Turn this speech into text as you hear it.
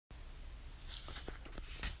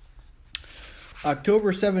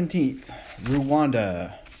October 17th,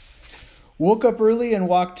 Rwanda. Woke up early and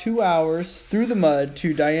walked 2 hours through the mud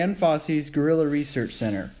to Dian Fossey's Gorilla Research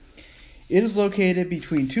Center. It is located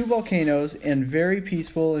between two volcanoes and very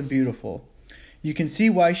peaceful and beautiful. You can see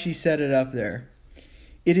why she set it up there.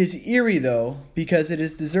 It is eerie though, because it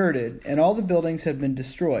is deserted and all the buildings have been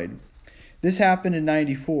destroyed. This happened in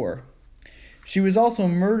 94. She was also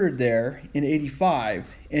murdered there in 85,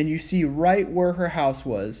 and you see right where her house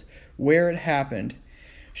was, where it happened.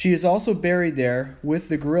 She is also buried there with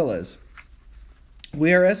the gorillas.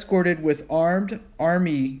 We are escorted with armed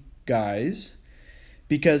army guys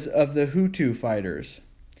because of the Hutu fighters,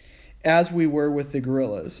 as we were with the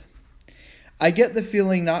gorillas. I get the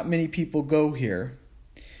feeling not many people go here.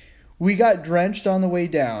 We got drenched on the way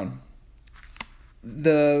down.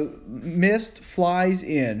 The mist flies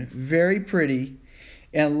in, very pretty,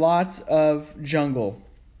 and lots of jungle.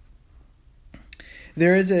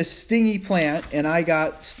 There is a stingy plant, and I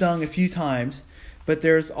got stung a few times, but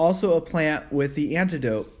there's also a plant with the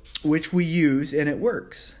antidote, which we use, and it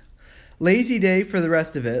works. Lazy day for the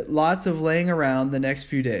rest of it, lots of laying around the next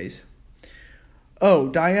few days. Oh,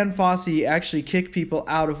 Dian Fossey actually kicked people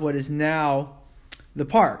out of what is now the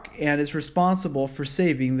park, and is responsible for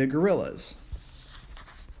saving the gorillas.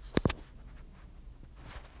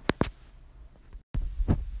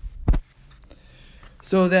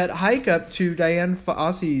 So that hike up to Dian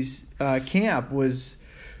Fossey's camp was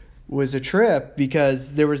a trip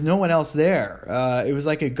because there was no one else there. It was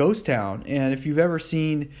like a ghost town. And if you've ever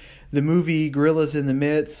seen the movie Gorillas in the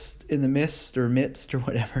Mist or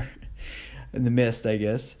whatever, in the Mist, I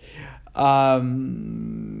guess, or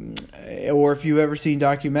if you've ever seen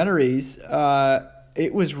documentaries,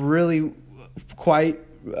 it was really quite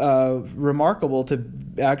remarkable to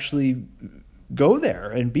actually go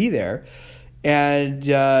there and be there. And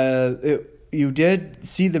you did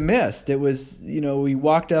see the mist. It was, we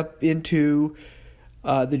walked up into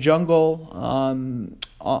the jungle on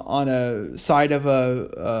a side of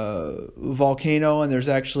a volcano, and there's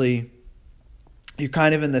actually, you're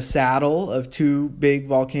kind of in the saddle of two big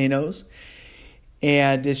volcanoes,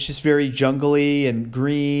 and it's just very jungly and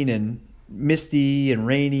green and misty and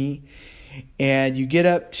rainy. And you get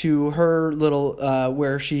up to her little,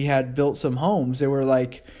 where she had built some homes. They were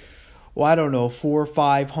like, 4 or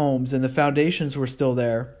 5 homes, and the foundations were still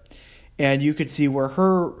there. And you could see where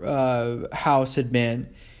her house had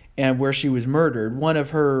been and where she was murdered. One of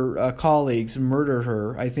her colleagues murdered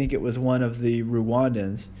her. I think it was one of the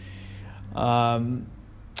Rwandans.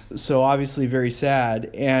 So obviously very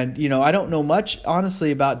sad. And, I don't know much,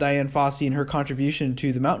 honestly, about Dian Fossey and her contribution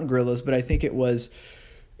to the mountain gorillas, but I think it was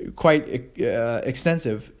quite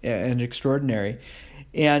extensive and extraordinary.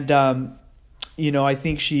 And, I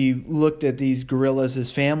think she looked at these gorillas as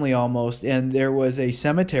family almost, and there was a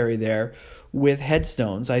cemetery there with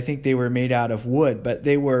headstones. I think they were made out of wood, but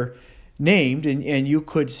they were named, and you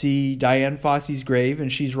could see Dian Fossey's grave,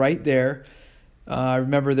 and she's right there. I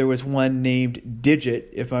remember there was one named Digit,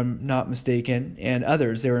 if I'm not mistaken, and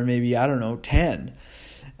others. There were maybe, 10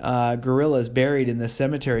 gorillas buried in the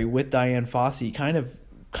cemetery with Dian Fossey. Kind of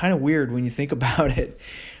weird when you think about it.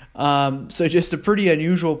 So just a pretty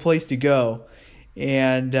unusual place to go.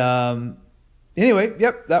 And anyway,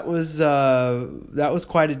 yep, that was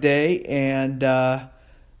quite a day, and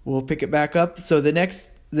we'll pick it back up. So the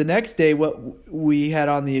next day, what we had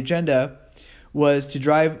on the agenda was to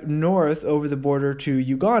drive north over the border to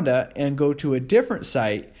Uganda and go to a different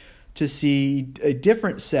site to see a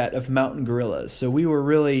different set of mountain gorillas. So we were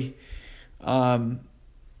really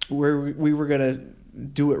we were gonna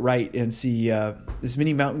do it right and see as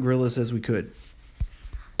many mountain gorillas as we could.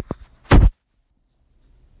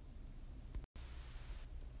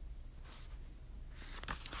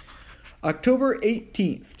 October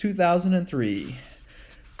 18th, 2003.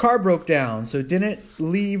 Car broke down, so didn't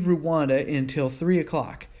leave Rwanda until 3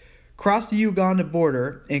 o'clock. Crossed the Uganda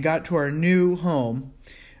border and got to our new home,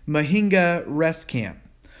 Mahinga Rest Camp.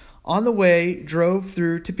 On the way, drove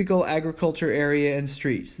through typical agriculture area and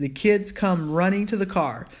streets. The kids come running to the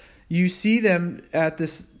car. You see them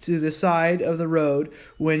to the side of the road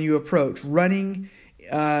when you approach, running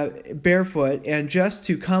barefoot and just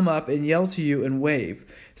to come up and yell to you and wave.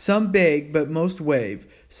 Some beg, but most wave.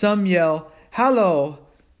 Some yell, "Hello,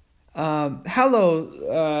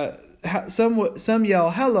 hello." Some yell,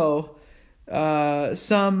 "Hello."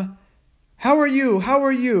 Some, "How are you? How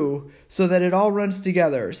are you?" So that it all runs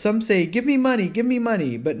together. Some say, give me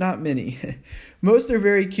money, but not many. Most are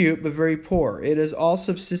very cute, but very poor. It is all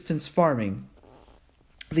subsistence farming.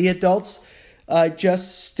 The adults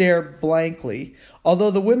just stare blankly, although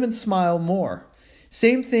the women smile more.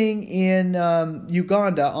 Same thing in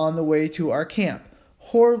Uganda on the way to our camp.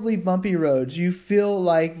 Horribly bumpy roads. You feel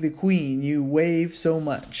like the queen. You wave so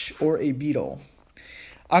much. Or a beetle.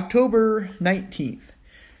 October 19th.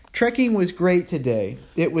 Trekking was great today.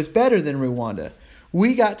 It was better than Rwanda.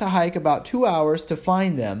 We got to hike about 2 hours to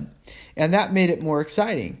find them, and that made it more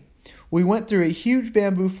exciting. We went through a huge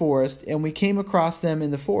bamboo forest, and we came across them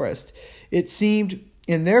in the forest. It seemed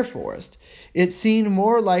in their forest. It seemed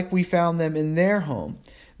more like we found them in their home.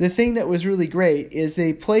 The thing that was really great is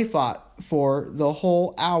they play fought for the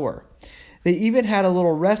whole hour. They even had a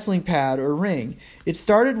little wrestling pad or ring. It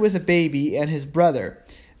started with a baby and his brother.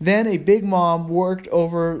 Then a big mom worked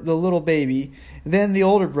over the little baby, then the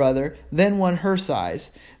older brother, then one her size.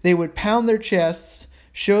 They would pound their chests,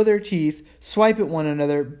 show their teeth, swipe at one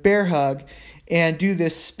another, bear hug, and do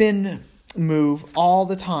this spin move all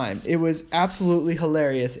the time. It was absolutely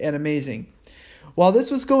hilarious and amazing. While this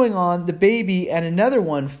was going on, the baby and another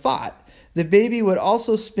one fought. The baby would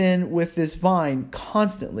also spin with this vine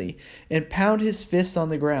constantly and pound his fists on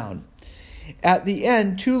the ground. At the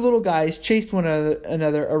end, two little guys chased one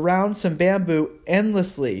another around some bamboo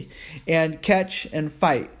endlessly and catch and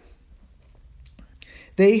fight.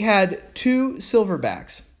 They had 2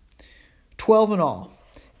 silverbacks, 12 in all,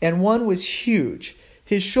 and one was huge.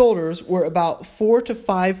 His shoulders were about 4 to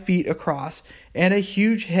 5 feet across, and a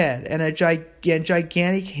huge head and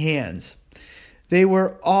gigantic hands. They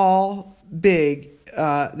were all big.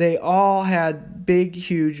 They all had big,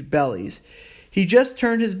 huge bellies. He just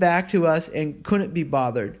turned his back to us and couldn't be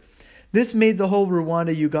bothered. This made the whole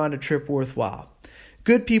Rwanda-Uganda trip worthwhile.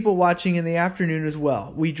 Good people watching in the afternoon as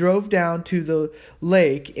well. We drove down to the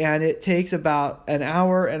lake, and it takes about an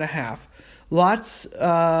hour and a half. Lots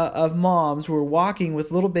of moms were walking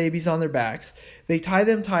with little babies on their backs. They tie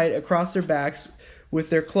them tight across their backs with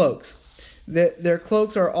their cloaks. Their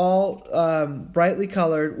cloaks are all brightly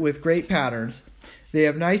colored with great patterns. They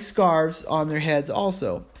have nice scarves on their heads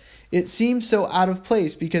also. It seems so out of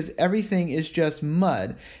place because everything is just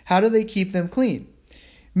mud. How do they keep them clean?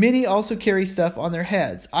 Many also carry stuff on their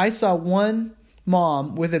heads. I saw one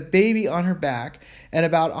mom with a baby on her back and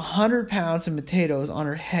about 100 pounds of potatoes on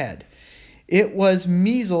her head. It was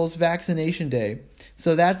measles vaccination day,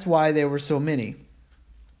 so that's why there were so many.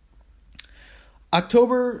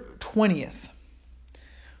 October 20th.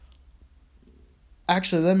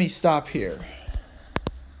 Actually, let me stop here.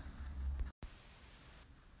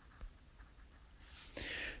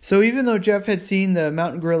 So even though Jeff had seen the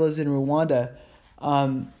mountain gorillas in Rwanda,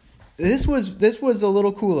 this was a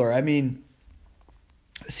little cooler. I mean,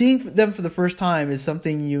 seeing them for the first time is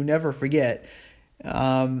something you never forget.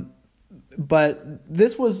 But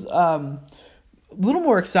this was a little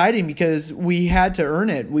more exciting because we had to earn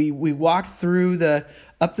it. We walked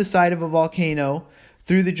up the side of a volcano,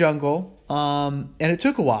 through the jungle, and it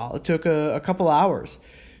took a while. It took a couple hours.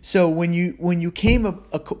 So when you came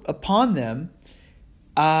upon them,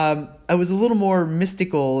 it was a little more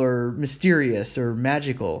mystical or mysterious or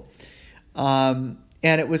magical. And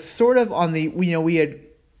it was sort of on the, we had,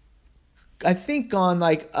 I think, gone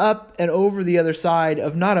like up and over the other side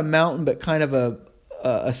of not a mountain, but kind of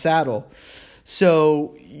a saddle.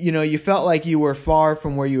 So, you felt like you were far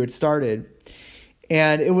from where you had started.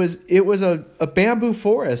 And it was a bamboo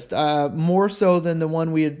forest, more so than the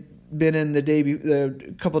one we had been in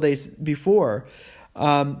the couple days before.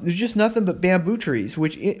 There's just nothing but bamboo trees,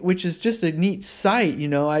 which is just a neat sight.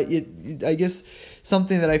 I guess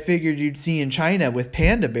something that I figured you'd see in China with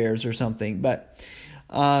panda bears or something. But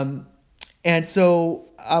and so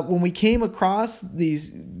when we came across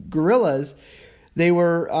these gorillas, they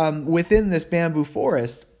were within this bamboo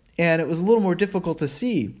forest, and it was a little more difficult to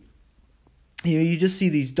see. You just see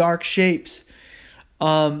these dark shapes.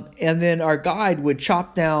 And then our guide would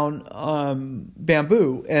chop down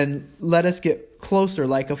bamboo and let us get closer,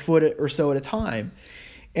 like a foot or so at a time.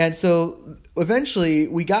 And so eventually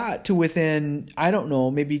we got to within, I don't know,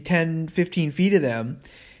 maybe 10, 15 feet of them.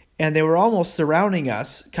 And they were almost surrounding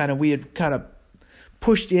us. We had kind of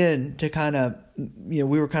pushed in to kind of, we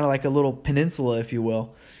were kind of like a little peninsula, if you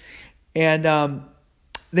will. And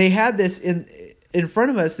they had this in front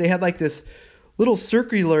of us. They had like this little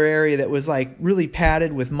circular area that was like really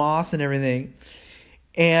padded with moss and everything.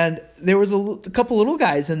 And there was a couple little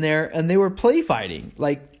guys in there, and they were play fighting.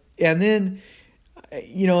 And then,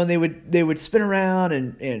 and they would spin around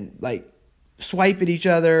and like swipe at each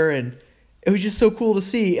other, and it was just so cool to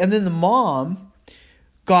see. And then the mom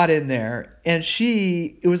got in there, and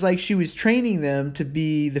it was like she was training them to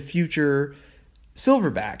be the future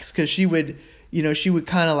silverbacks, because she would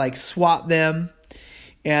kind of like swat them.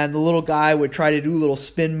 And the little guy would try to do a little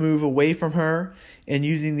spin move away from her. and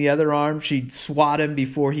using the other arm, she'd swat him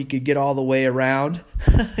before he could get all the way around.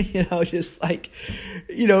 Just like,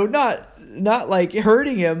 not like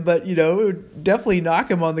hurting him, but, it would definitely knock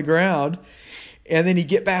him on the ground. And then he'd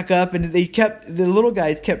get back up, and the little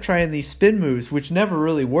guys kept trying these spin moves, which never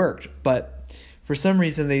really worked. But for some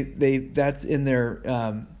reason, that's in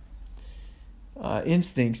their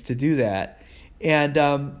instincts to do that.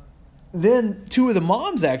 And then two of the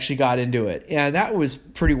moms actually got into it, and that was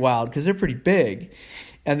pretty wild because they're pretty big.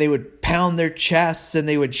 And they would pound their chests, and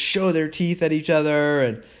they would show their teeth at each other.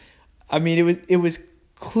 And I mean, it was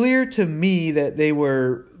clear to me that they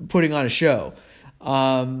were putting on a show.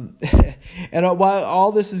 And while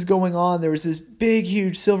all this is going on, there was this big,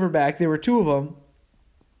 huge silverback. There were two of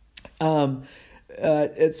them.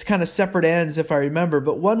 It's kind of separate ends, if I remember,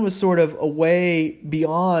 but one was sort of away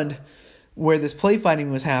beyond where this play fighting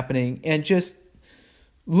was happening and just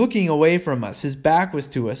looking away from us. His back was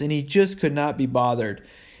to us, and he just could not be bothered.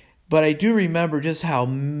 But I do remember just how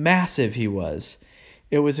massive he was.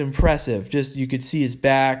 It was impressive. Just you could see his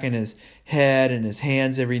back and his head and his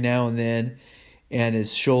hands every now and then, and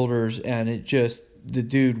his shoulders, and the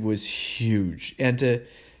dude was huge. And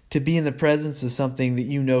to be in the presence of something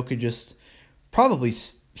that could just probably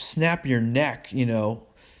snap your neck,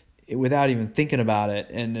 without even thinking about it,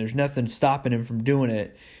 and there's nothing stopping him from doing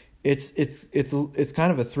it. It's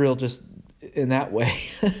kind of a thrill just in that way.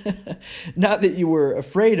 Not that you were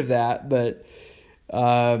afraid of that, but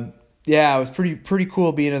it was pretty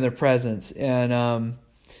cool being in their presence. And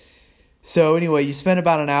so anyway, you spent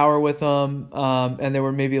about an hour with them, and there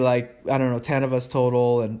were maybe 10 of us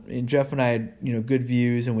total, and Jeff and I had good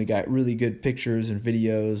views, and we got really good pictures and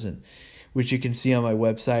videos, and which you can see on my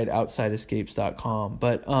website, outsideescapes.com.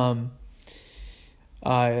 But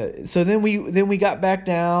so then we got back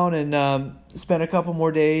down and spent a couple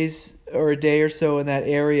more days or a day or so in that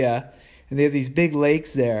area, and they have these big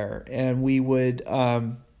lakes there, and we would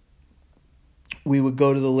go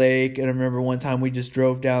to the lake. And I remember one time we just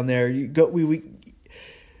drove down there. We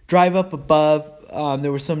drive up above.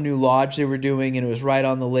 There was some new lodge they were doing, and it was right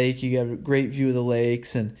on the lake. You got a great view of the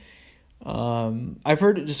lakes, and I've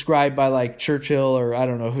heard it described by Churchill, or I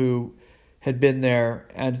don't know who had been there,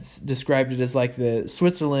 and described it as like the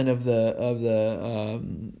Switzerland of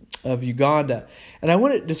Uganda. And I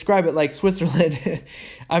wouldn't describe it like Switzerland.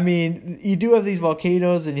 I mean, you do have these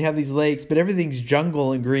volcanoes and you have these lakes, but everything's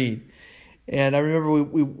jungle and green. And I remember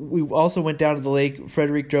we also went down to the lake.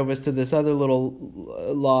 Frederick drove us to this other little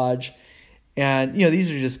lodge, and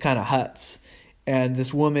these are just kind of huts. And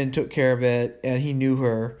this woman took care of it, and he knew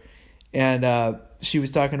her. And she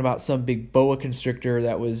was talking about some big boa constrictor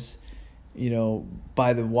that was,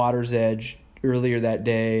 by the water's edge earlier that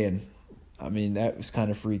day. And, I mean, that was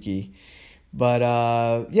kind of freaky. But,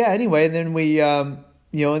 anyway, then we,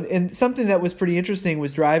 and something that was pretty interesting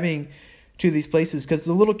was driving to these places, because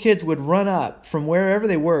the little kids would run up from wherever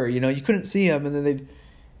they were. You couldn't see them, and then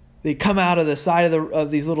they'd come out of the side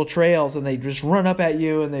of these little trails, and they'd just run up at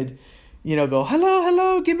you, and they'd go,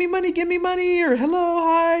 hello, give me money, or hello,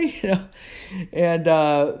 hi, and,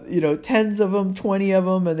 10s of them, 20 of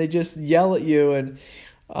them, and they just yell at you. And,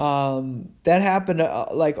 that happened,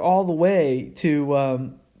 all the way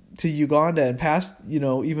to Uganda and past,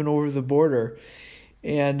 even over the border.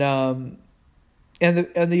 And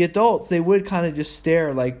the adults, they would kind of just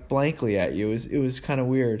stare blankly at you. It was kind of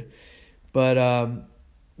weird. But,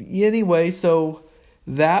 anyway, so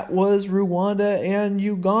that was Rwanda and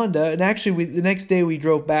Uganda. And actually, the next day we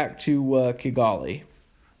drove back to Kigali.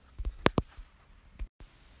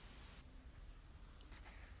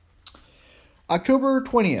 October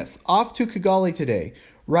 20th, off to Kigali today.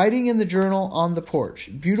 Writing in the journal on the porch.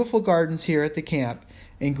 Beautiful gardens here at the camp,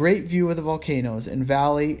 and great view of the volcanoes and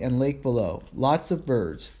valley and lake below. Lots of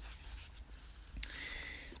birds.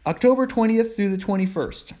 October 20th through the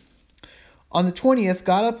 21st. On the 20th,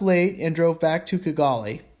 got up late and drove back to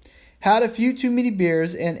Kigali. Had a few too many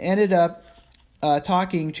beers and ended up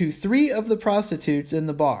talking to 3 of the prostitutes in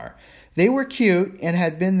the bar. They were cute and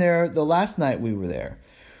had been there the last night we were there.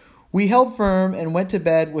 We held firm and went to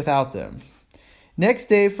bed without them. Next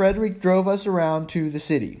day, Frederick drove us around to the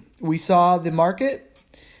city. We saw the market,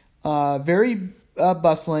 very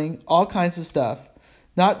bustling, all kinds of stuff.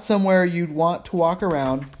 Not somewhere you'd want to walk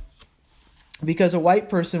around, because a white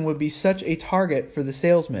person would be such a target for the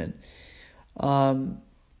salesman.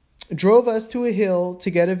 Drove us to a hill to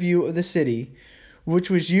get a view of the city, which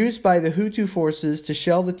was used by the Hutu forces to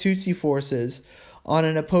shell the Tutsi forces on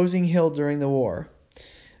an opposing hill during the war.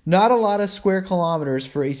 Not a lot of square kilometers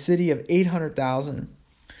for a city of 800,000.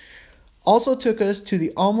 Also took us to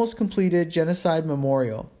the almost completed genocide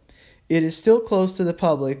memorial. It is still closed to the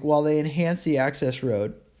public while they enhance the access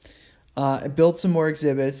road, build some more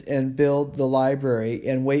exhibits, and build the library,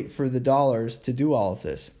 and wait for the dollars to do all of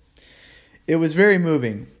this. It was very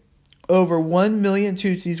moving. Over 1 million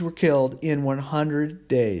Tutsis were killed in 100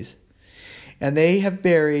 days. And they have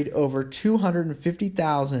buried over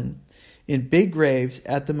 250,000 in big graves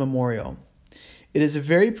at the memorial. It is a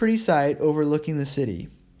very pretty sight overlooking the city,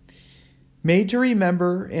 made to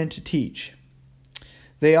remember and to teach.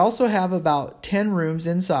 They also have about 10 rooms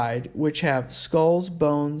inside, which have skulls,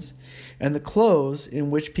 bones, and the clothes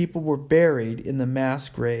in which people were buried in the mass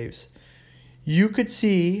graves. You could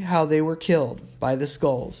see how they were killed by the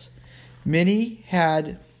skulls. Many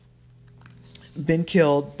had been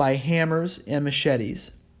killed by hammers and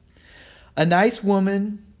machetes. A nice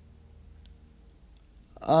woman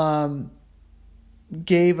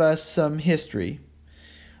gave us some history.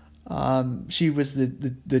 She was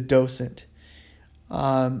the docent.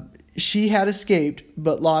 She had escaped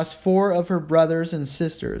but lost 4 of her brothers and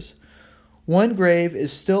sisters. One grave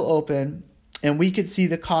is still open, and we could see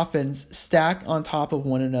the coffins stacked on top of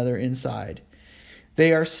one another inside.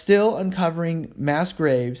 They are still uncovering mass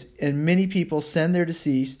graves, and many people send their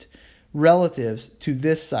deceased relatives to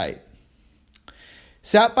this site.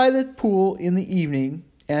 Sat by the pool in the evening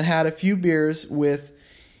and had a few beers with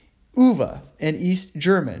Uva, an East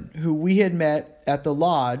German, who we had met at the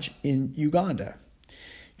lodge in Uganda.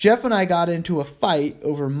 Jeff and I got into a fight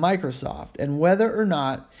over Microsoft and whether or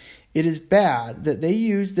not it is bad that they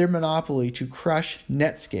use their monopoly to crush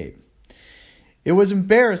Netscape. It was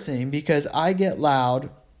embarrassing because I got loud,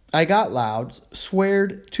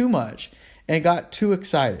 sweared too much, and got too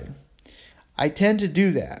excited. I tend to do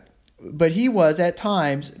that, but he was at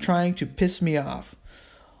times trying to piss me off.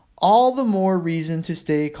 All the more reason to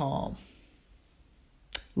stay calm.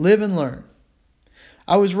 Live and learn.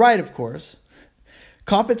 I was right, of course.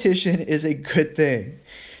 Competition is a good thing,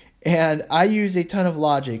 and I used a ton of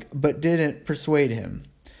logic but didn't persuade him.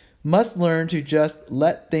 Must learn to just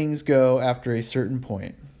let things go after a certain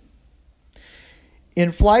point.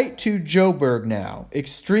 In flight to Joburg now,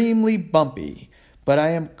 extremely bumpy, but I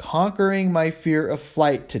am conquering my fear of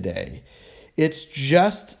flight today. It's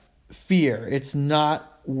just fear. It's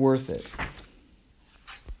not worth it.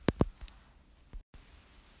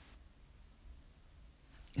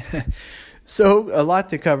 So a lot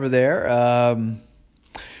to cover there.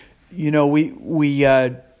 We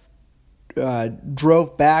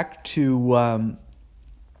drove back to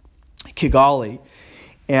Kigali,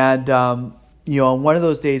 and on one of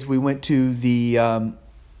those days we went to the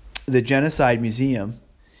Genocide Museum,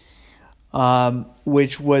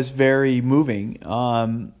 which was very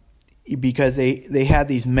moving because they had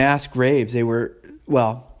these mass graves. They were,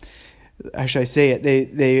 well, how should I say it?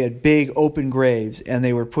 They had big open graves, and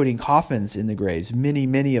they were putting coffins in the graves,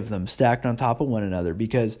 many of them stacked on top of one another,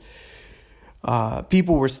 because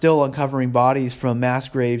people were still uncovering bodies from mass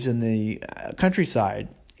graves in the countryside,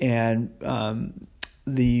 and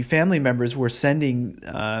the family members were sending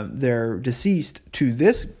their deceased to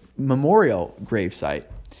this memorial gravesite.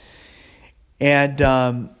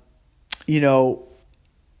 And,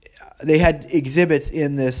 they had exhibits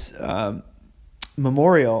in this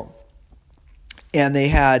memorial, and they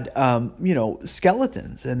had,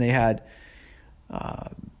 skeletons, and they had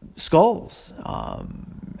skulls.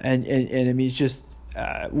 And I mean, it's just,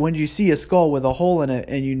 when you see a skull with a hole in it,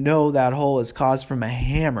 and you know that hole is caused from a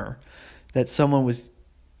hammer, that someone was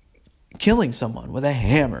killing someone with a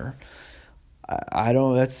hammer, I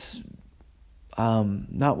don't know, that's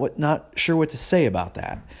not sure what to say about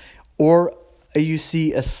that. Or you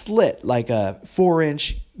see a slit, like a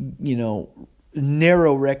 4-inch,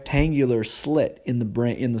 narrow rectangular slit in the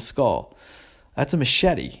brain, in the skull. That's a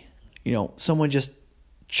machete. Someone just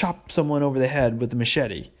chopped someone over the head with a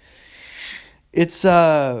machete. It's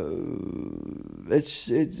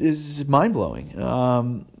mind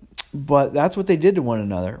blowing. But that's what they did to one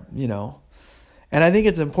another, And I think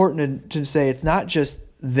it's important to say it's not just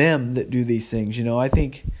them that do these things. I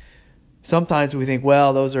think sometimes we think,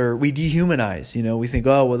 well, we dehumanize. We think,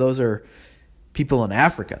 oh, well, those are people in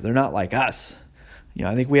Africa. They're not like us.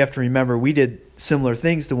 I think we have to remember we did similar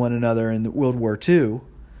things to one another in the World War II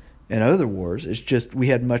and other wars. It's just we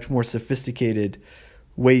had much more sophisticated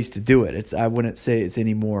ways to do it. I wouldn't say it's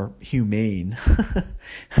any more humane.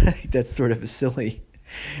 I think that's sort of a silly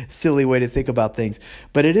way to think about things.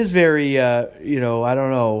 But it is very,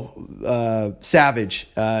 savage,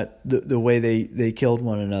 the way they killed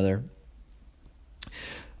one another.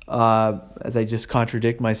 As I just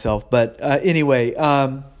contradict myself. But anyway,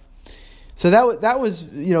 so that was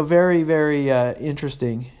very, very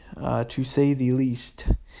interesting, to say the least.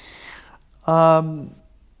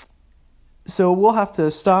 So we'll have to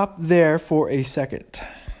stop there for a second.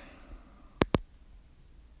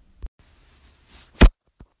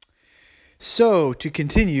 So to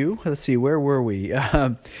continue, let's see, where were we?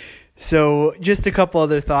 So just a couple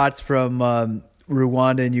other thoughts from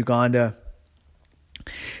Rwanda and Uganda.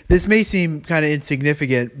 This may seem kind of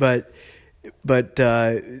insignificant, but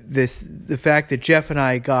the fact that Jeff and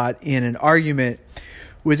I got in an argument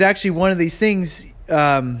was actually one of these things.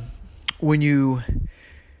 When you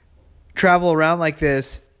travel around like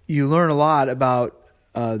this, you learn a lot about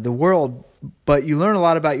the world, but you learn a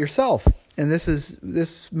lot about yourself. And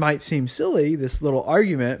this might seem silly, this little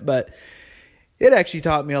argument, but it actually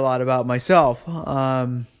taught me a lot about myself.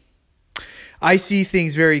 I see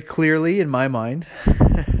things very clearly in my mind,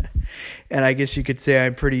 and I guess you could say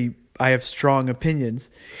I have strong opinions.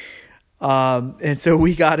 And so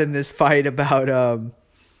we got in this fight about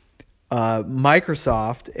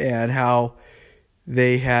Microsoft and how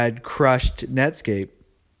they had crushed Netscape.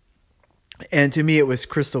 And to me, it was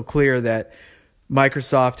crystal clear that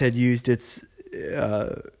Microsoft had used its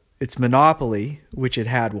monopoly, which it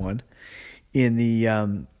had one, in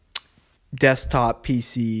the desktop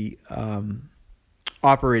PC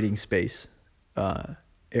operating space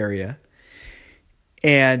area.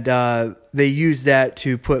 And they used that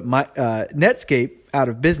to put Netscape out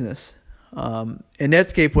of business. And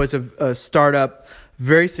Netscape was a startup,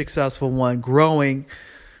 very successful one, growing,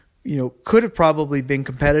 could have probably been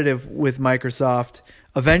competitive with Microsoft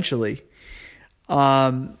eventually.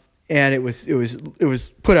 And it was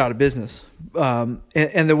put out of business.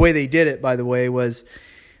 And the way they did it, by the way, was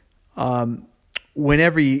when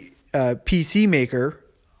every PC maker,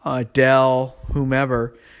 Dell,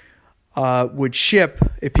 whomever, would ship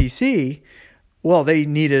a PC, well, they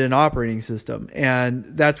needed an operating system, and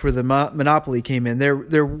that's where the monopoly came in.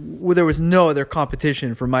 There was no other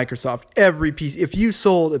competition for Microsoft. Every PC, if you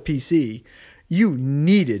sold a PC, you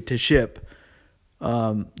needed to ship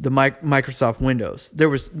the Microsoft Windows.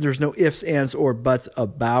 There's no ifs, ands, or buts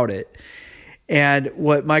about it. And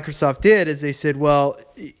what Microsoft did is they said, well,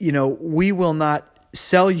 we will not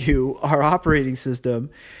sell you our operating system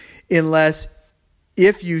unless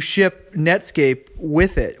if you ship Netscape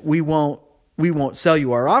with it, we won't sell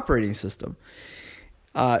you our operating system.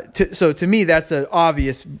 So to me, that's an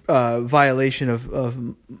obvious violation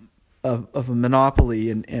of a monopoly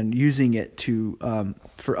and using it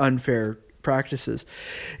for unfair practices.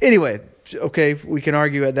 Anyway, okay, we can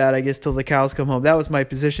argue at that, I guess, till the cows come home. That was my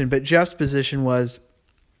position. But Jeff's position was,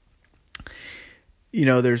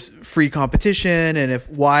 there's free competition, and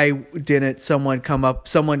why didn't someone come up?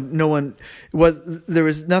 There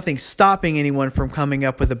was nothing stopping anyone from coming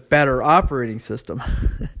up with a better operating system.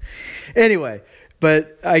 Anyway,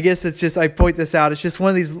 but I guess I point this out. It's just one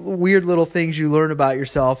of these weird little things you learn about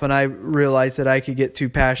yourself, and I realized that I could get too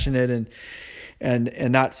passionate and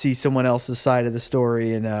not see someone else's side of the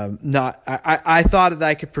story, and I thought that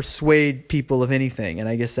I could persuade people of anything, and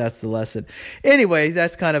I guess that's the lesson. Anyway,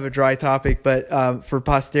 that's kind of a dry topic, but for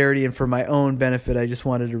posterity and for my own benefit, I just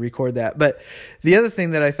wanted to record that. But the other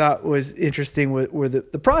thing that I thought was interesting were the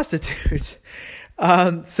prostitutes.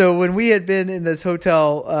 So when we had been in this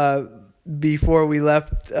hotel before we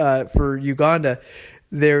left for Uganda,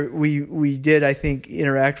 we did, I think,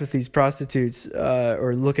 interact with these prostitutes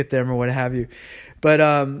or look at them or what have you. But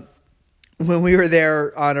when we were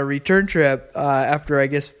there on a return trip, after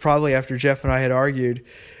Jeff and I had argued,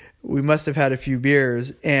 we must have had a few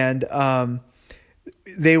beers, and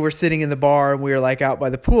they were sitting in the bar, and we were like out by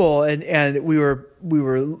the pool, and we were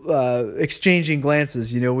exchanging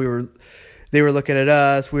glances. They were looking at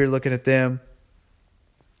us, we were looking at them,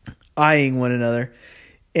 eyeing one another.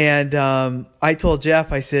 And I told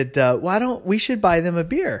Jeff, I said, we should buy them a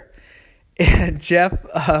beer. And Jeff,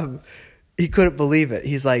 he couldn't believe it.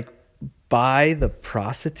 He's like, buy the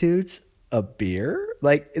prostitutes a beer?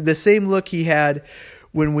 Like the same look he had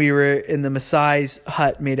when we were in the Maasai's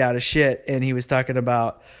hut made out of shit, and he was talking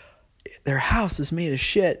about their house is made of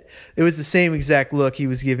shit. It was the same exact look he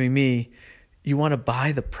was giving me. You want to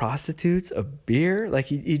buy the prostitutes a beer? Like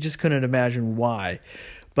he just couldn't imagine why.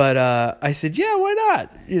 But I said, yeah, why not?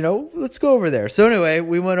 Let's go over there. So anyway,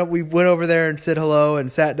 we went over there and said hello and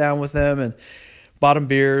sat down with them and bought them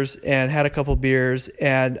beers and had a couple beers.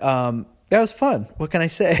 And that was fun. What can I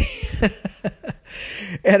say?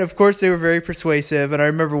 And of course, they were very persuasive. And I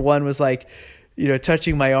remember one was like,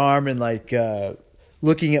 touching my arm and like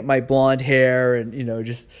looking at my blonde hair and,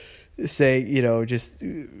 just saying, just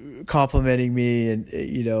complimenting me, and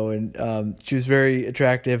she was very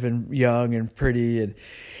attractive and young and pretty,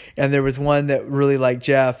 and there was one that really liked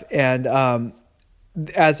Jeff, and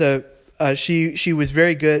as a she was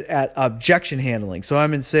very good at objection handling. So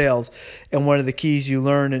I'm in sales, and one of the keys you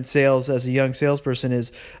learn in sales as a young salesperson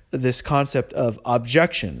is this concept of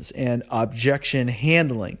objections and objection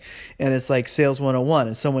handling. And it's like sales 101.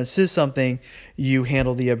 And someone says something, you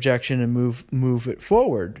handle the objection and move it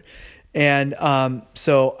forward. And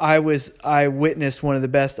so I witnessed one of the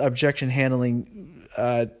best objection handling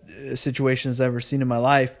situations I've ever seen in my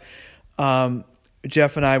life.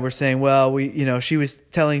 Jeff and I were saying, well, she was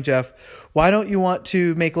telling Jeff, why don't you want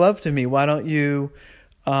to make love to me? Why don't you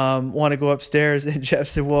want to go upstairs? And Jeff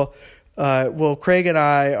said, well, Craig and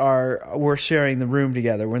we're sharing the room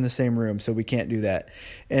together. We're in the same room, so we can't do that.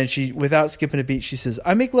 And she, without skipping a beat, she says,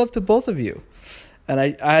 I make love to both of you. And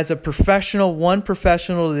I, as a professional, one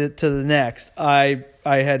professional to the next, I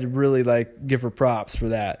had to really give her props for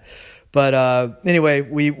that. But anyway,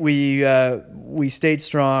 we stayed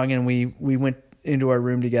strong, and we went into our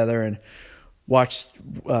room together and watched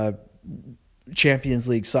Champions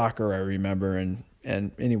League soccer, I remember.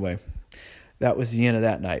 And anyway, that was the end of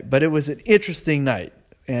that night. But it was an interesting night.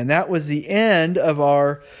 And that was the end of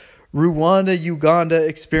our Rwanda-Uganda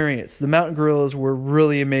experience. The Mountain Gorillas were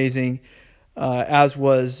really amazing, as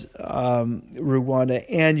was Rwanda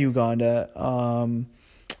and Uganda.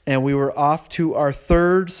 And we were off to our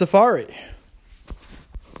third safari.